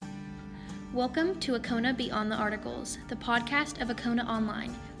Welcome to Acona Beyond the Articles, the podcast of Acona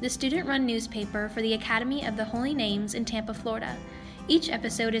Online, the student-run newspaper for the Academy of the Holy Names in Tampa, Florida. Each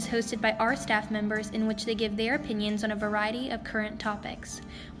episode is hosted by our staff members in which they give their opinions on a variety of current topics.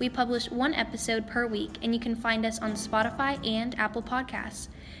 We publish one episode per week, and you can find us on Spotify and Apple Podcasts.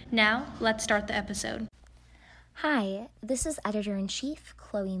 Now, let's start the episode. Hi, this is Editor-in-Chief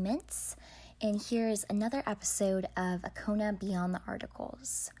Chloe Mintz, and here is another episode of Acona Beyond the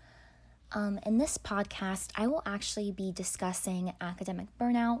Articles. In this podcast, I will actually be discussing academic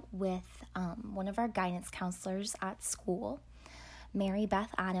burnout with one of our guidance counselors at school, Mary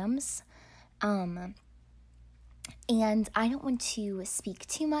Beth Adams. And I don't want to speak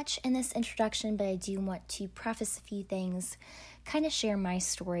too much in this introduction, but I do want to preface a few things, kind of share my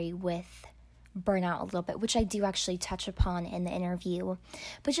story with burnout a little bit, which I do actually touch upon in the interview,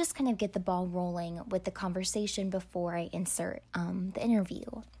 but just kind of get the ball rolling with the conversation before I insert the interview.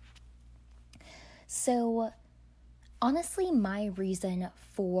 So, honestly, my reason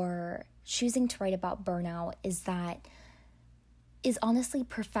for choosing to write about burnout is honestly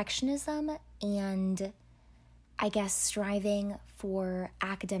perfectionism and I guess striving for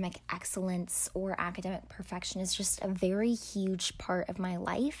academic excellence or academic perfection is just a very huge part of my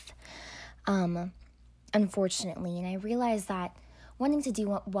life, unfortunately. And I realize that wanting to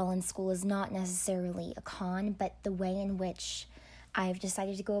do well in school is not necessarily a con, but the way in which I've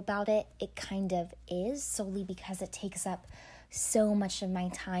decided to go about it, it kind of is, solely because it takes up so much of my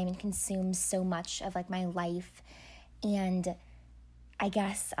time and consumes so much of my life, and I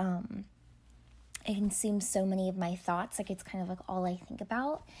guess it consumes so many of my thoughts. It's kind of all I think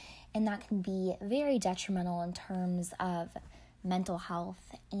about, and that can be very detrimental in terms of mental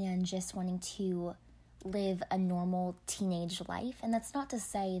health and just wanting to live a normal teenage life. And that's not to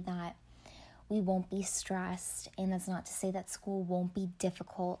say that we won't be stressed, and that's not to say that school won't be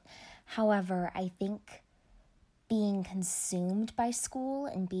difficult. However, I think being consumed by school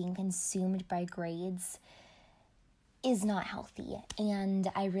and being consumed by grades is not healthy,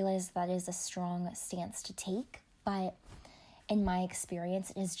 and I realize that is a strong stance to take, but in my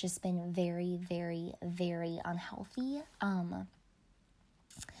experience, it has just been very, very, very unhealthy.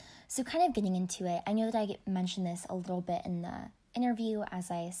 So kind of getting into it, I know that I mentioned this a little bit in the interview,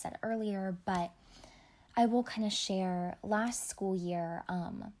 as I said earlier, but I will kind of share. Last school year,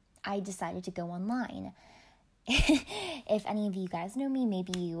 I decided to go online. If any of you guys know me,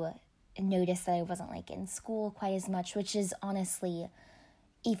 maybe you noticed that I wasn't in school quite as much, which is honestly,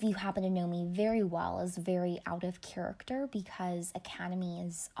 if you happen to know me very well, is very out of character, because Academy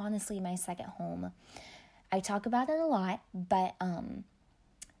is honestly my second home. I talk about it a lot, but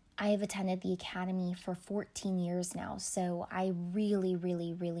I have attended the Academy for 14 years now, so I really,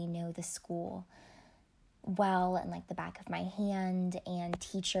 really, really know the school well and the back of my hand, and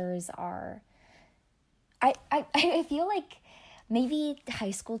teachers are, I feel like maybe high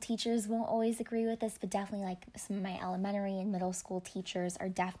school teachers won't always agree with this, but definitely some of my elementary and middle school teachers are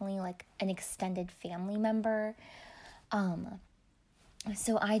definitely an extended family member.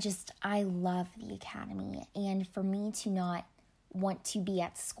 So I love the Academy, and for me to not want to be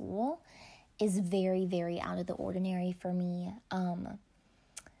at school is very, very out of the ordinary for me.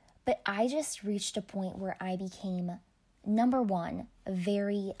 But I just reached a point where I became, number one,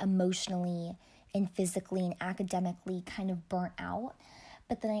 very emotionally and physically and academically kind of burnt out.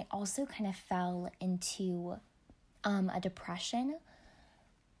 But then I also kind of fell into a depression.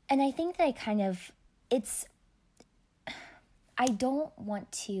 And I think that I don't want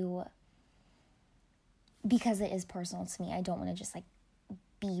to, because it is personal to me, I don't want to just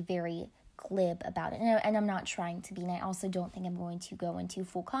be very glib about it. And I'm not trying to be, and I also don't think I'm going to go into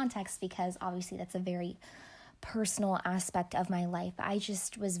full context, because obviously that's a very personal aspect of my life. I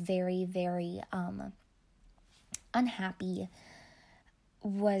just was very, very unhappy,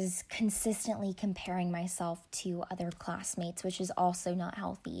 was consistently comparing myself to other classmates, which is also not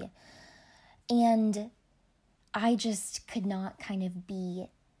healthy. And I just could not kind of be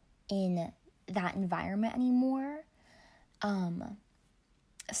in that environment anymore.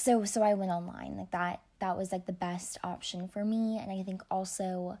 So I went online. That was the best option for me. And I think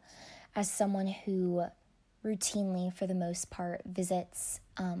also, as someone who routinely, for the most part, visits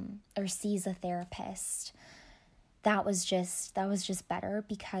or sees a therapist, that was just better,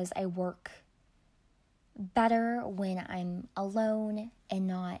 because I work better when I'm alone and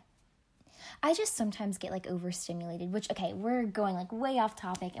not. I just sometimes get overstimulated, which, okay, we're going way off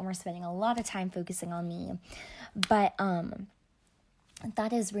topic and we're spending a lot of time focusing on me, but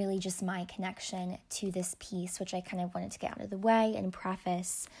that is really just my connection to this piece, which I kind of wanted to get out of the way and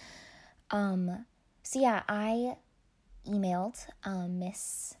preface. So yeah, I emailed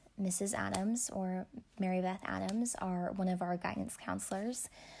Miss Mrs. Adams, or Mary Beth Adams, one of our guidance counselors.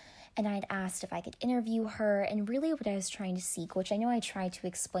 And I'd asked if I could interview her, and really what I was trying to seek, which I know I tried to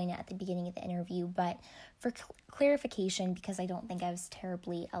explain it at the beginning of the interview, but for clarification, because I don't think I was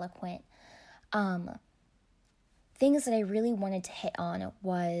terribly eloquent, things that I really wanted to hit on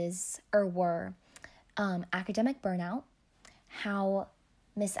were academic burnout, how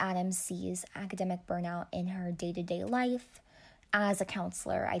Miss Adams sees academic burnout in her day-to-day life as a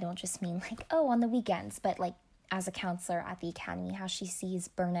counselor. I don't just mean like, on the weekends, but like as a counselor at the academy, how she sees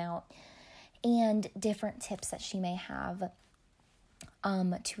burnout and different tips that she may have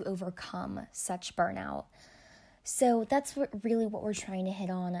to overcome such burnout. So that's what we're trying to hit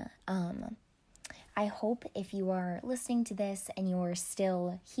on. I hope if you are listening to this and you're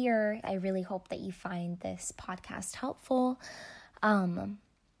still here, I really hope that you find this podcast helpful.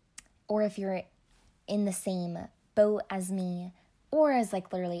 Or if you're in the same boat as me, or as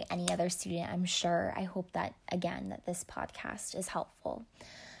like literally any other student, I'm sure, I hope that, again, that this podcast is helpful.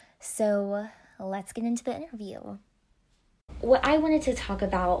 So let's get into the interview. What I wanted to talk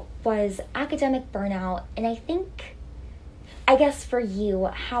about was academic burnout, and I guess for you,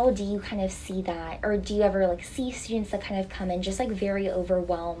 how do you kind of see that? Or do you ever like see students that kind of come in just like very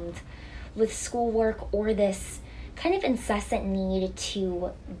overwhelmed with schoolwork, or this kind of incessant need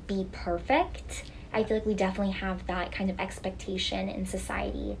to be perfect? I feel like we definitely have that kind of expectation in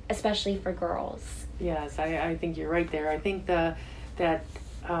society, especially for girls. Yes, I think you're right there. I think and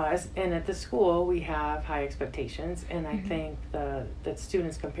at the school we have high expectations, and I think that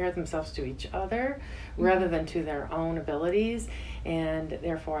students compare themselves to each other rather than to their own abilities, and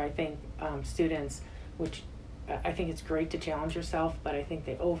therefore I think students, which I think it's great to challenge yourself, but I think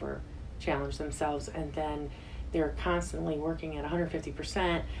they over challenge themselves, and then they're constantly working at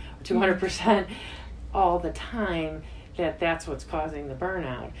 150% or 200% all the time, that's what's causing the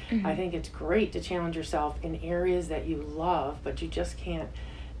burnout. I think it's great to challenge yourself in areas that you love, but you just can't,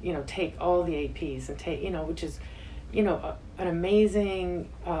 take all the APs and take, which is, an amazing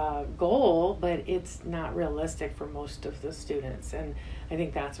goal, but it's not realistic for most of the students. And I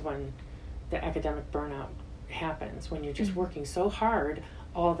think that's when the academic burnout happens, when you're just working so hard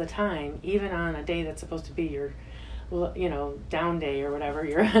all the time, even on a day that's supposed to be your down day or whatever,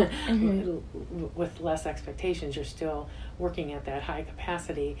 you're with less expectations, you're still working at that high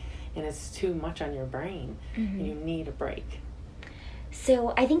capacity, and it's too much on your brain, and you need a break.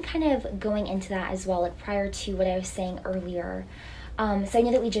 So I think kind of going into that as well, like prior to what I was saying earlier, so I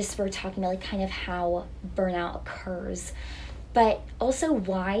know that we just were talking about like kind of how burnout occurs, but also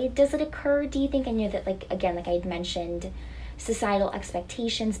why does it occur, do you think? I know that like I had mentioned societal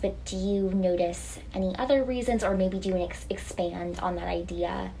expectations, but do you notice any other reasons, or maybe do you want to expand on that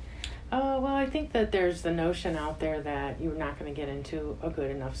idea? Well, I think that there's the notion out there that you're not going to get into a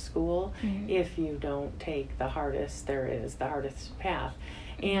good enough school if you don't take the hardest path.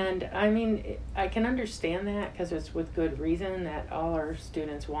 And I mean, I can understand that, because it's with good reason that all our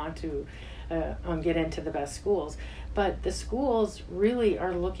students want to get into the best schools. But the schools really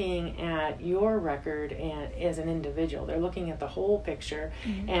are looking at your record as an individual. They're looking at the whole picture,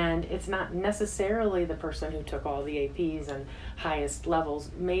 and it's not necessarily the person who took all the APs and highest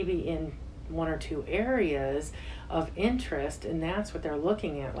levels, maybe in one or two areas of interest, and that's what they're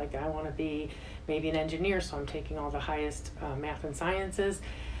looking at. Like, I want to be maybe an engineer, so I'm taking all the highest math and sciences,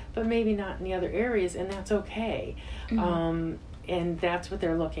 but maybe not in the other areas, and that's okay. And that's what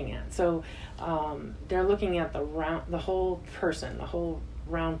they're looking at. So they're looking at the whole person, the whole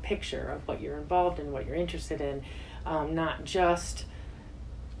round picture of what you're involved in, what you're interested in, not just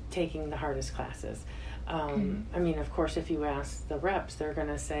taking the hardest classes. I mean, of course, if you ask the reps, they're going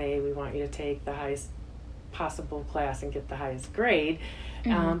to say, we want you to take the highest possible class and get the highest grade.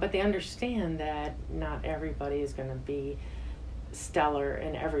 But they understand that not everybody is going to be stellar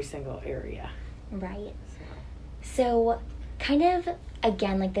in every single area. Right. So kind of,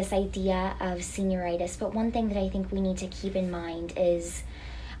 again, like this idea of senioritis, but one thing that I think we need to keep in mind is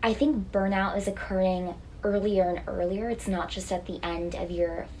I think burnout is occurring earlier and earlier. It's not just at the end of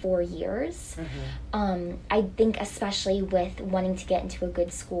your 4 years. I think especially with wanting to get into a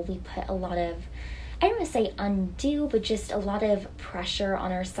good school, we put a lot of, I don't want to say undue, but just a lot of pressure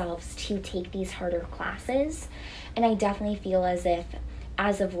on ourselves to take these harder classes. And I definitely feel as if,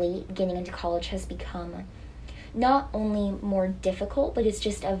 as of late, getting into college has become not only more difficult, but it's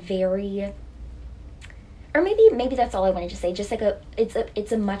just a very, or maybe that's all I wanted to say, just like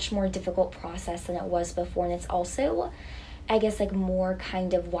it's a much more difficult process than it was before, and it's also, I guess, like more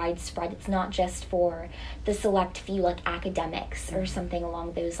kind of widespread. It's not just for the select few, like academics or something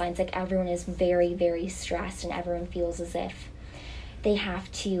along those lines. Like everyone is very, very stressed, and everyone feels as if they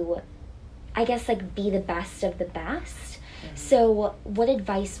have to, I guess, like, be the best of the best. So what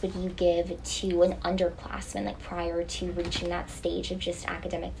advice would you give to an underclassman, like, prior to reaching that stage of just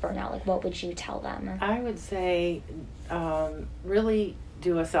academic burnout? Like, what would you tell them? I would say really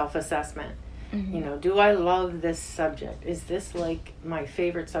do a self-assessment. Do I love this subject? Is this like my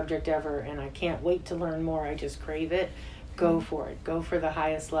favorite subject ever and I can't wait to learn more? I just crave it. Go for it. Go for the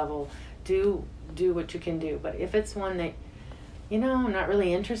highest level. Do what you can do. But if it's one that, I'm not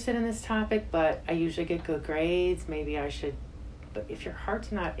really interested in this topic, but I usually get good grades, maybe I should. But if your heart's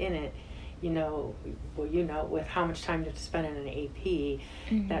not in it, with how much time you have to spend in an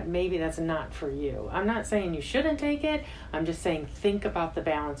AP, that maybe that's not for you. I'm not saying you shouldn't take it. I'm just saying think about the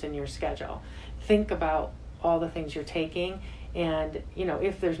balance in your schedule. Think about all the things you're taking. And,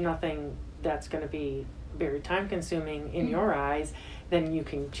 if there's nothing that's going to be very time consuming in your eyes, then you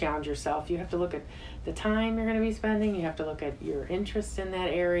can challenge yourself. You have to look at the time you're going to be spending. You have to look at your interest in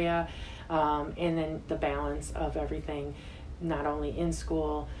that area, and then the balance of everything, not only in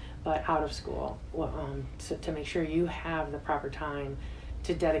school but out of school, to make sure you have the proper time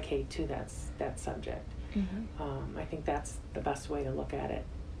to dedicate to that subject. I think that's the best way to look at it.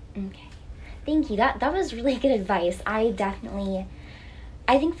 Okay. Thank you. That was really good advice. I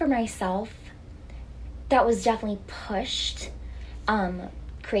think for myself, that was definitely pushed,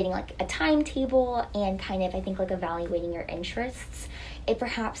 creating like a timetable and kind of, I think, like evaluating your interests. It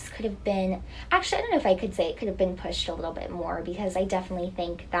perhaps could have been, actually, I don't know if I could say it could have been pushed a little bit more, because I definitely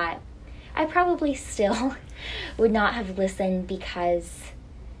think that I probably still would not have listened, because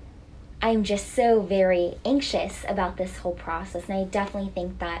I'm just so very anxious about this whole process. And I definitely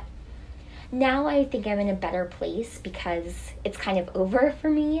think that now I think I'm in a better place because it's kind of over for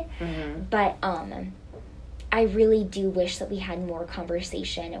me. But I really do wish that we had more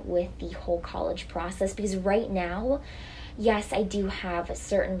conversation with the whole college process, because right now, yes, I do have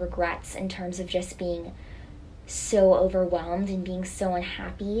certain regrets in terms of just being so overwhelmed and being so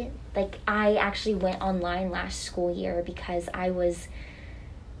unhappy. Like, I actually went online last school year because I was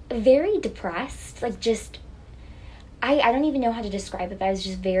very depressed. Like, just, I don't even know how to describe it, but I was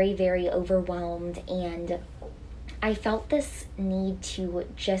just very, very overwhelmed, and I felt this need to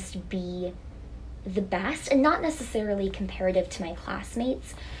just be the best, and not necessarily comparative to my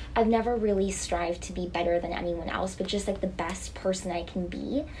classmates. I've never really strived to be better than anyone else, but just like the best person I can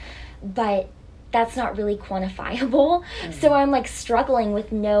be. But that's not really quantifiable. So I'm like struggling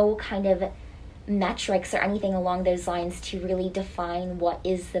with no kind of metrics or anything along those lines to really define what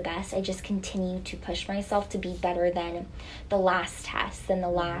is the best. I just continue to push myself to be better than the last test, than the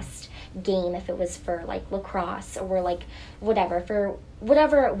last game, if it was for like lacrosse or like whatever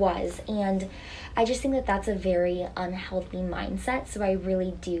it was. And I just think that that's a very unhealthy mindset. So I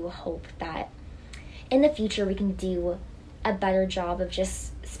really do hope that in the future we can do a better job of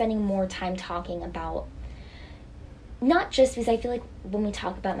just spending more time talking about, not just because I feel like when we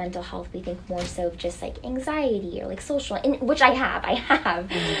talk about mental health, we think more so of just like anxiety or like social, which I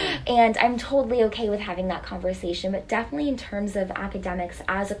have. And I'm totally okay with having that conversation, but definitely in terms of academics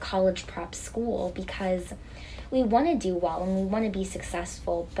as a college prep school, because we want to do well and we want to be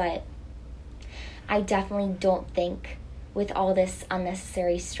successful, but I definitely don't think with all this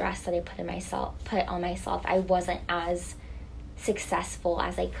unnecessary stress that I put on myself, I wasn't as successful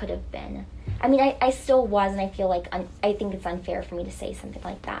as I could have been. I mean, I still was, and I feel like I think it's unfair for me to say something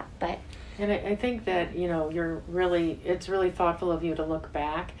like that, but... And I think that, it's really thoughtful of you to look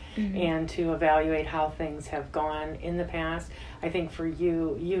back and to evaluate how things have gone in the past. I think for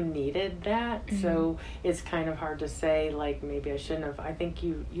you needed that, so it's kind of hard to say, like, maybe I shouldn't have. I think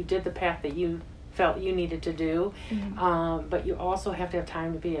you did the path that you felt you needed to do, but you also have to have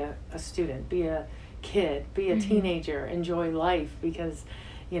time to be a student, be a kid, be a teenager, enjoy life, because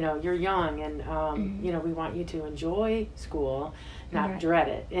you're young, and we want you to enjoy school, not dread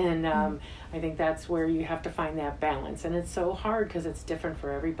it. And I think that's where you have to find that balance, and it's so hard because it's different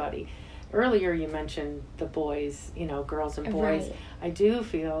for everybody. Earlier you mentioned the boys, girls and boys. Right. I do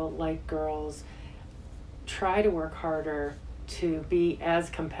feel like girls try to work harder to be as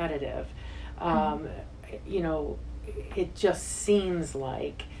competitive. It just seems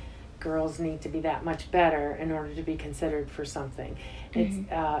like girls need to be that much better in order to be considered for something.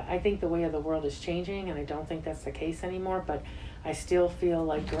 It's I think the way of the world is changing, and I don't think that's the case anymore, but I still feel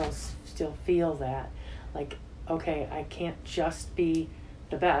like girls still feel that, like, okay, I can't just be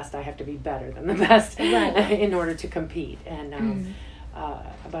the best, I have to be better than the best in order to compete. And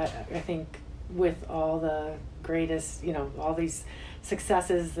but I think with all the greatest, all these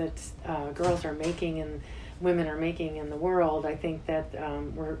successes that girls are making and women are making in the world, I think that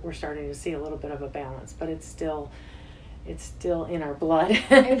we're starting to see a little bit of a balance, but it's still it's still in our blood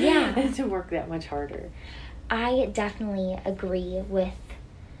Yeah. to work that much harder. I definitely agree with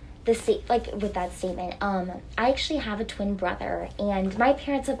with that statement. I actually have a twin brother, and my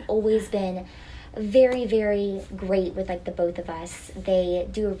parents have always been very, very great with like the both of us. They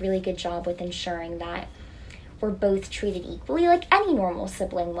do a really good job with ensuring that we're both treated equally, like any normal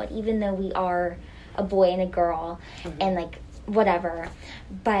sibling would, even though we are a boy and a girl, and like whatever.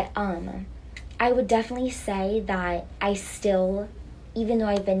 But I would definitely say that I still, even though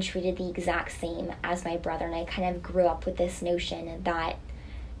I've been treated the exact same as my brother, and I kind of grew up with this notion that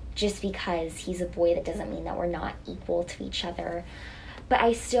just because he's a boy, that doesn't mean that we're not equal to each other. But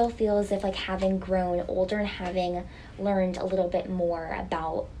I still feel as if, like, having grown older and having learned a little bit more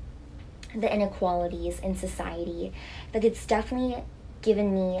about the inequalities in society, that it's definitely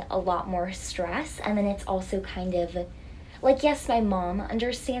given me a lot more stress. And then it's also kind of like, yes, my mom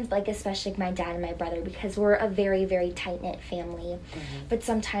understands, like, especially my dad and my brother, because we're a very, very tight-knit family. But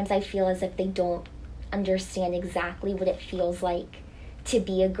sometimes I feel as if they don't understand exactly what it feels like to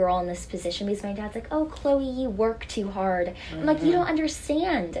be a girl in this position, because my dad's like, oh, Chloe, you work too hard. I'm like, you don't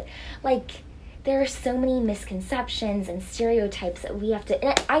understand. Like, there are so many misconceptions and stereotypes that we have to,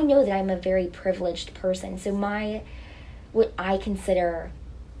 and I know that I'm a very privileged person, so what I consider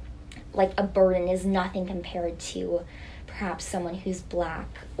like a burden is nothing compared to perhaps someone who's Black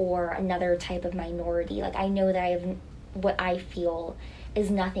or another type of minority. Like, I know that what I feel is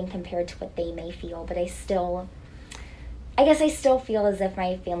nothing compared to what they may feel, but I guess I still feel as if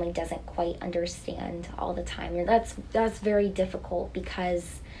my family doesn't quite understand all the time. And that's very difficult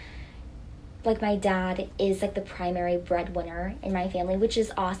because, like, my dad is, like, the primary breadwinner in my family, which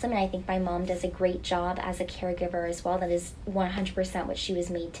is awesome. And I think my mom does a great job as a caregiver as well. That is 100% what she was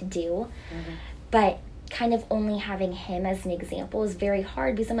made to do. But kind of only having him as an example is very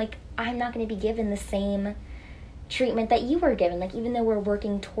hard, because I'm like, I'm not going to be given the same treatment that you were given. Like, even though we're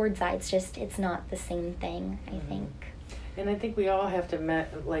working towards that, it's not the same thing, I think. And I think we all have to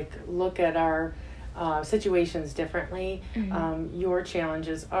look at our situations differently. Your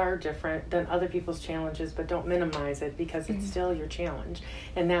challenges are different than other people's challenges, but don't minimize it, because it's still your challenge,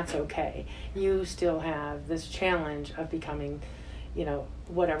 and that's okay. You still have this challenge of becoming,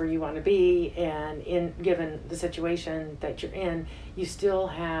 whatever you want to be, and given the situation that you're in, you still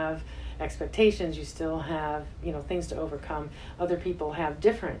have expectations, you still have, things to overcome. Other people have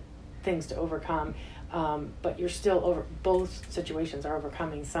different things to overcome. But you're still both situations are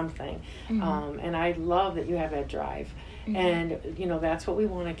overcoming something. And I love that you have that drive. And, that's what we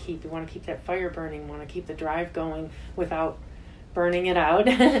want to keep. We want to keep that fire burning, want to keep the drive going without burning it out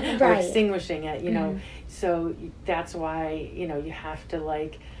or extinguishing it, So that's why, you have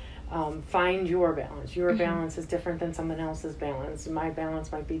to, find your balance. Your balance is different than someone else's balance. My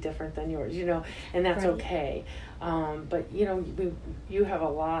balance might be different than yours, and that's okay. But you have a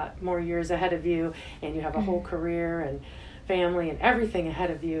lot more years ahead of you, and you have a whole career and family and everything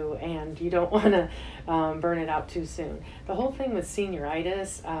ahead of you, and you don't want to burn it out too soon. The whole thing with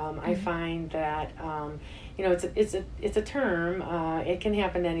senioritis, I find that it's a term. It can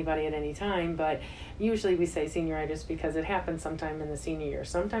happen to anybody at any time, but usually we say senioritis because it happens sometime in the senior year,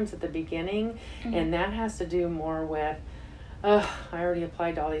 sometimes at the beginning, and that has to do more with, I already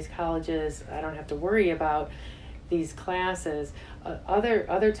applied to all these colleges, I don't have to worry about these classes.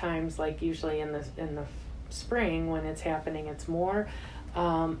 Other times, like usually in the spring when it's happening, it's more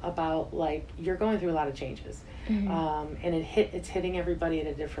about, like, you're going through a lot of changes, and it's hitting everybody at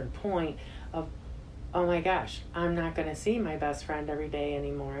a different point of, oh my gosh, I'm not going to see my best friend every day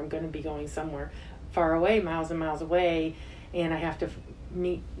anymore. I'm going to be going somewhere far away, miles and miles away, and I have to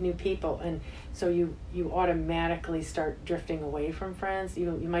meet new people. And so you automatically start drifting away from friends.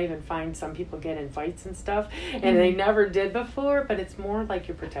 You might even find some people get in fights and stuff, and they never did before, but it's more like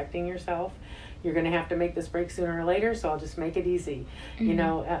you're protecting yourself. You're going to have to make this break sooner or later, so I'll just make it easy,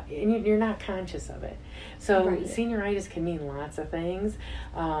 and you're not conscious of it. So senioritis can mean lots of things,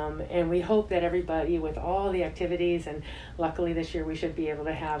 and we hope that everybody, with all the activities, and luckily this year we should be able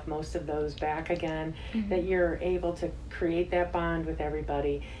to have most of those back again, that you're able to create that bond with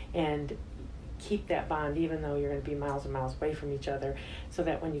everybody and keep that bond even though you're going to be miles and miles away from each other, so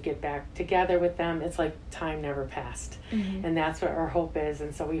that when you get back together with them, it's like time never passed. And that's what our hope is.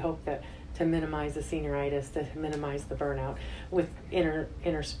 And so we hope that to minimize the senioritis, to minimize the burnout, with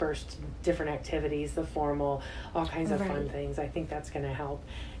interspersed different activities, the formal, all kinds of fun things. I think that's going to help.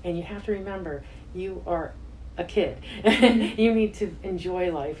 And you have to remember, you are a kid. You need to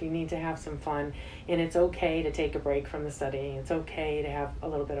enjoy life. You need to have some fun. And it's okay to take a break from the studying. It's okay to have a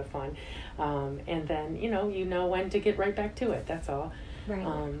little bit of fun. And then, you know when to get right back to it. That's all.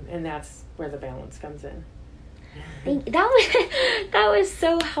 And that's where the balance comes in. That was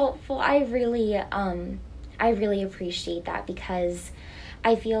so helpful. I really appreciate that, because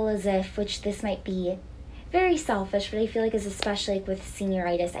I feel as if, which this might be very selfish, but I feel like, as especially like with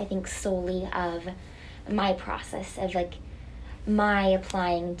senioritis, I think solely of my process of like my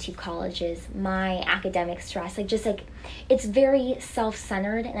applying to colleges, my academic stress, like just like it's very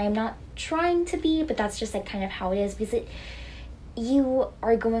self-centered, and I'm not trying to be, but that's just like kind of how it is, because you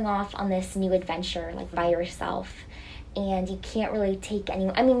are going off on this new adventure like by yourself, and you can't really take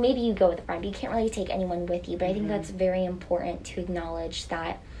anyone. I mean, maybe you go with a friend, but you can't really take anyone with you. But I think that's very important to acknowledge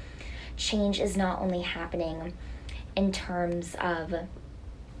that change is not only happening in terms of,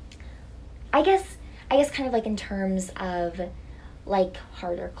 I guess kind of like in terms of like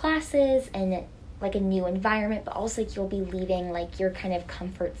harder classes and like a new environment, but also like you'll be leaving like your kind of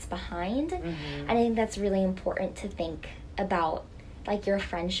comforts behind. And I think that's really important to think about, like your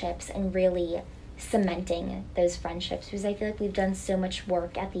friendships, and really cementing those friendships, because I feel like we've done so much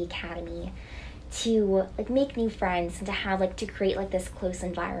work at the academy to like make new friends and to have like to create like this close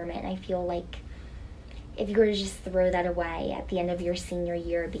environment. And I feel like if you were to just throw that away at the end of your senior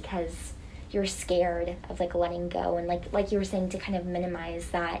year because you're scared of like letting go, and like you were saying, to kind of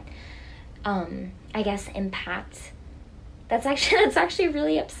minimize that I guess impact, that's actually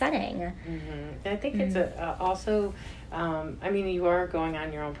really upsetting. I think it's also I mean, you are going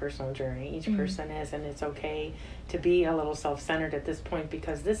on your own personal journey. Each person is, and it's okay to be a little self-centered at this point,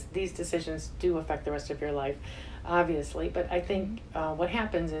 because these decisions do affect the rest of your life, obviously. But I think what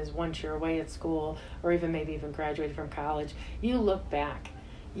happens is, once you're away at school, or maybe even graduated from college, you look back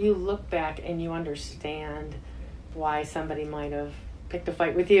and you understand why somebody might have picked a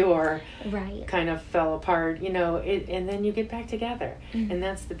fight with you, or kind of fell apart, and then you get back together. And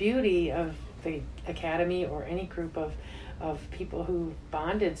that's the beauty of the academy, or any group of people who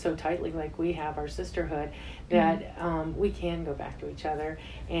bonded so tightly like we have, our sisterhood, that we can go back to each other,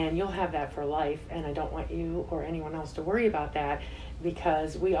 and you'll have that for life. And I don't want you or anyone else to worry about that,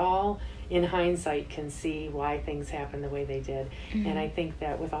 because we all, in hindsight, can see why things happened the way they did. And I think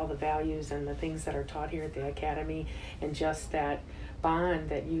that with all the values and the things that are taught here at the academy, and just that bond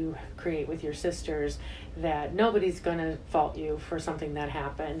that you create with your sisters, that nobody's going to fault you for something that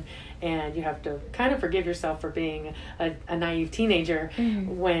happened, and you have to kind of forgive yourself for being a naive teenager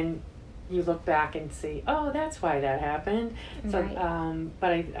when you look back and see, oh, that's why that happened. So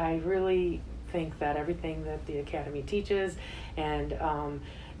but I really think that everything that the academy teaches, and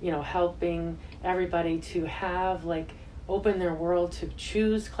helping everybody to have open their world to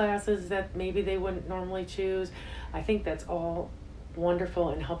choose classes that maybe they wouldn't normally choose, I think that's all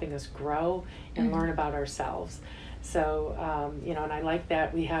wonderful in helping us grow and learn about ourselves. So and I like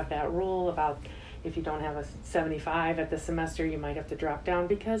that we have that rule about, if you don't have a 75 at the semester, you might have to drop down,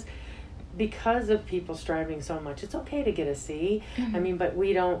 because of people striving so much. It's okay to get a C. I mean, but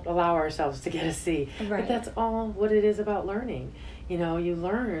we don't allow ourselves to get a C. But that's all what it is about learning. You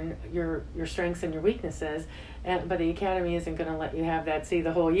learn your strengths and your weaknesses, but the academy isn't going to let you have that C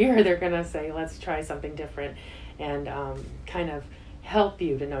the whole year. They're going to say, let's try something different, and kind of help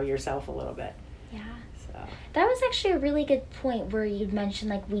you to know yourself a little bit. Yeah. So that was actually a really good point, where you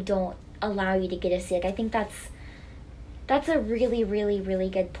mentioned we don't allow you to get a C. I think that's a really, really, really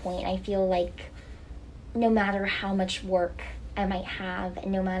good point. I feel like no matter how much work I might have,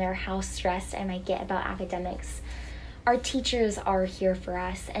 and no matter how stressed I might get about academics, our teachers are here for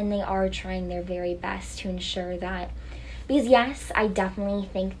us, and they are trying their very best to ensure that. Because yes, I definitely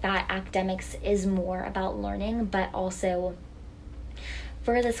think that academics is more about learning, but also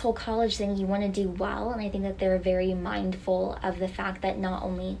for this whole college thing, you want to do well. And I think that they're very mindful of the fact that not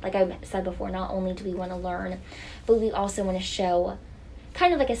only, like I said before, not only do we want to learn, but we also want to show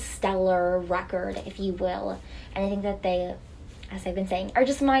kind of a stellar record, if you will. And I think that they, as I've been saying, are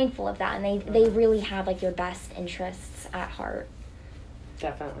just mindful of that. And they really have your best interests at heart.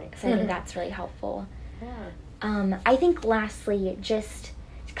 Definitely. So I think that's really helpful. Yeah. I think lastly, just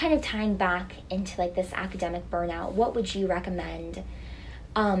kind of tying back into this academic burnout, what would you recommend?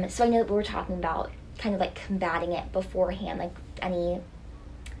 So I know that we were talking about kind of combating it beforehand, any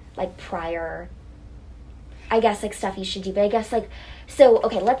prior, I guess stuff you should do. But I guess so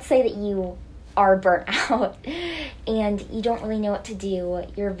okay, let's say that you are burnt out and you don't really know what to do.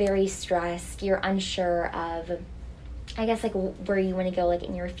 You're very stressed. You're unsure of, I guess, where you want to go,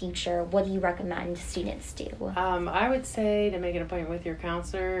 in your future. What do you recommend students do? I would say to make an appointment with your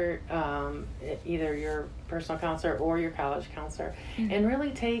counselor, either your personal counselor or your college counselor, and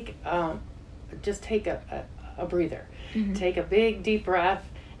really take a breather. Take a big, deep breath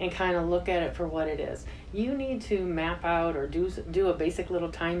and kind of look at it for what it is. You need to map out or do a basic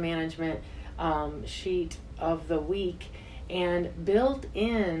little time management sheet of the week and built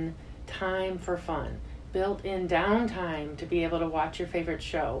in time for fun, built in downtime to be able to watch your favorite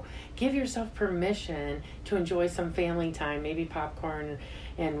show. Give yourself permission to enjoy some family time, maybe popcorn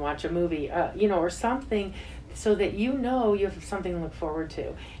and watch a movie, or something, so that you have something to look forward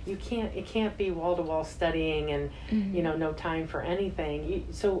to. It can't be wall-to-wall studying and no time for anything.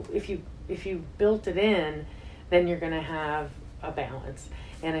 So if you built it in, then you're going to have a balance.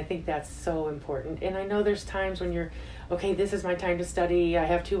 And I think that's so important. And I know there's times when you're, okay, this is my time to study, I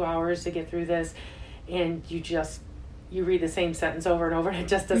have 2 hours to get through this, and you read the same sentence over and over and it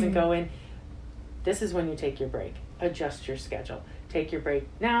just doesn't go in. This is when you take your break. Adjust your schedule. Take your break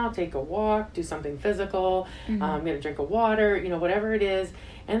now, take a walk, do something physical, get a drink of water, whatever it is,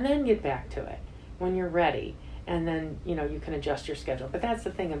 and then get back to it when you're ready. And then, you can adjust your schedule. But that's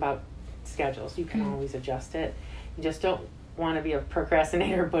the thing about schedules. You can always adjust it. You just don't want to be a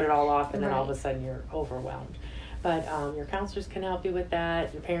procrastinator, put it all off, and then all of a sudden you're overwhelmed. But your counselors can help you with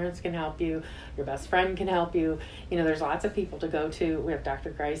that. Your parents can help you. Your best friend can help you. There's lots of people to go to. We have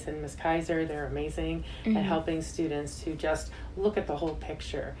Dr. Grice and Ms. Kaiser. They're amazing at helping students to just look at the whole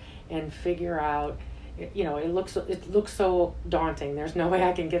picture and figure out, it looks so daunting. There's no way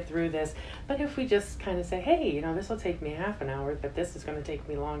I can get through this. But if we just kind of say, hey, this will take me half an hour, but this is going to take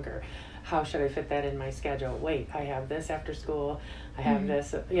me longer. How should I fit that in my schedule? Wait, I have this after school. I have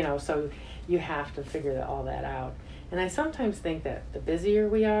this, so you have to figure all that out. And I sometimes think that the busier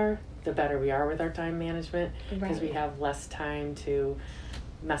we are, the better we are with our time management, because we have less time to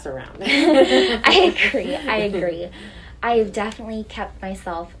mess around. I agree. I've definitely kept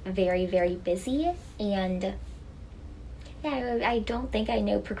myself very, very busy, and I don't think I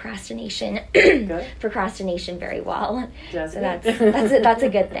know procrastination very well. Just so that's a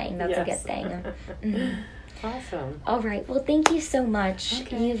good thing. That's a good thing. Awesome. All right. Well, thank you so much.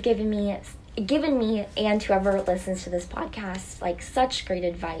 Okay. You've given me and whoever listens to this podcast such great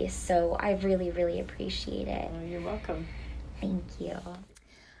advice. So I really, really appreciate it. Oh, you're welcome. Thank you.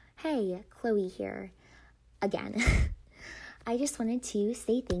 Hey, Chloe here again. I just wanted to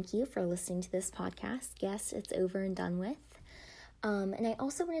say thank you for listening to this podcast. Yes, it's over and done with. And I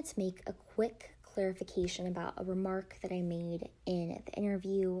also wanted to make a quick clarification about a remark that I made in the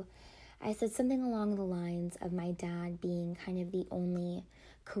interview. I said something along the lines of my dad being kind of the only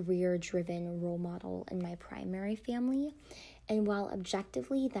career-driven role model in my primary family. And while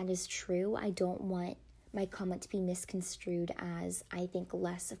objectively that is true, I don't want my comment to be misconstrued as I think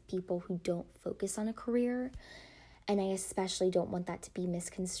less of people who don't focus on a career. And I especially don't want that to be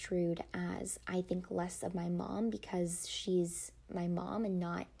misconstrued as I think less of my mom because she's my mom and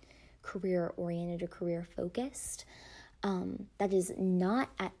not career-oriented or career-focused. That is not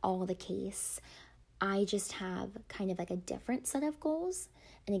at all the case. I just have kind of a different set of goals.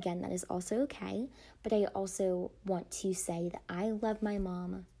 And again, that is also okay. But I also want to say that I love my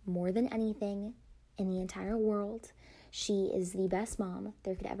mom more than anything in the entire world. She is the best mom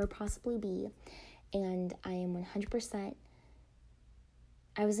there could ever possibly be. And I am 100%,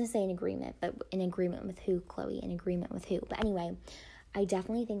 I was going to say in agreement, but in agreement with who, Chloe? In agreement with who? But anyway, I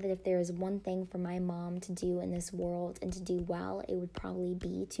definitely think that if there is one thing for my mom to do in this world and to do well, it would probably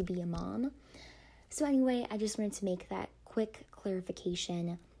be to be a mom. So anyway, I just wanted to make that quick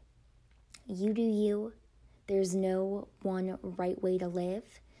clarification. You do you. There's no one right way to live.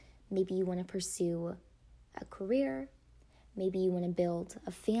 Maybe you want to pursue a career. Maybe you want to build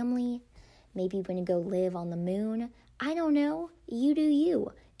a family. Maybe you want to go live on the moon. I don't know. You do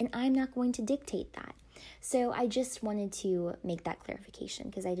you. And I'm not going to dictate that. So I just wanted to make that clarification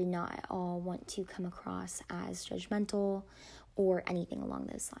because I did not at all want to come across as judgmental or anything along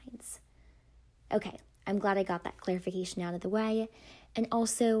those lines. Okay, I'm glad I got that clarification out of the way. And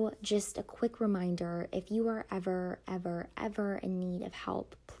also, just a quick reminder, if you are ever in need of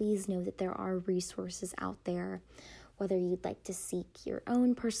help, please know that there are resources out there. Whether you'd like to seek your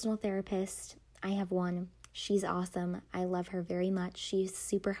own personal therapist, I have one. She's awesome. I love her very much. She's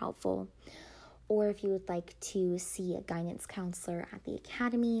super helpful. Or if you would like to see a guidance counselor at the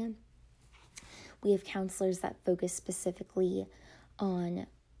academy, we have counselors that focus specifically on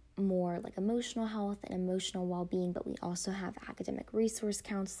more emotional health and emotional well-being, but we also have academic resource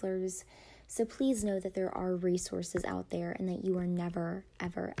counselors. So please know that there are resources out there and that you are never,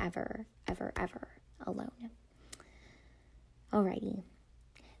 ever alone. Alrighty.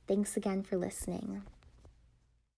 Thanks again for listening.